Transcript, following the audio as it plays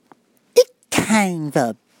time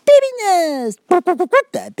for baby news.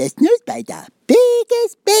 The best news by the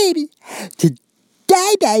biggest baby.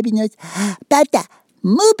 Today, baby news about the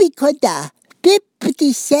movie called the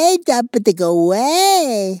 50 Shades of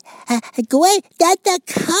Grey. Grey, that's the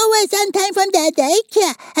color sometimes from the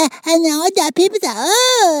daycare. And all the people say,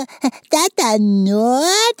 oh, that's a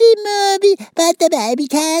naughty movie, but the baby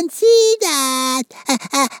can't see that.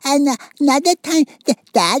 And another time, the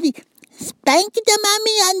daddy spanked the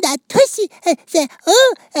mommy on the tushy. Say,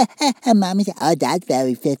 oh, and mommy said, oh, that's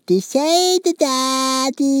very 50 Shades,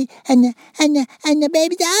 daddy. And the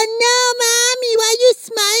baby said, oh, no, mommy, why you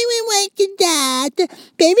smiling like that?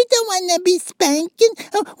 Baby don't want to be spanking.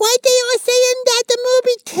 Why they all saying that the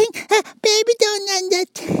movie thing? Baby don't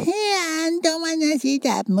understand. Don't want to see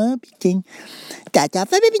that movie thing. That's all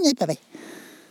for baby news. Bye-bye.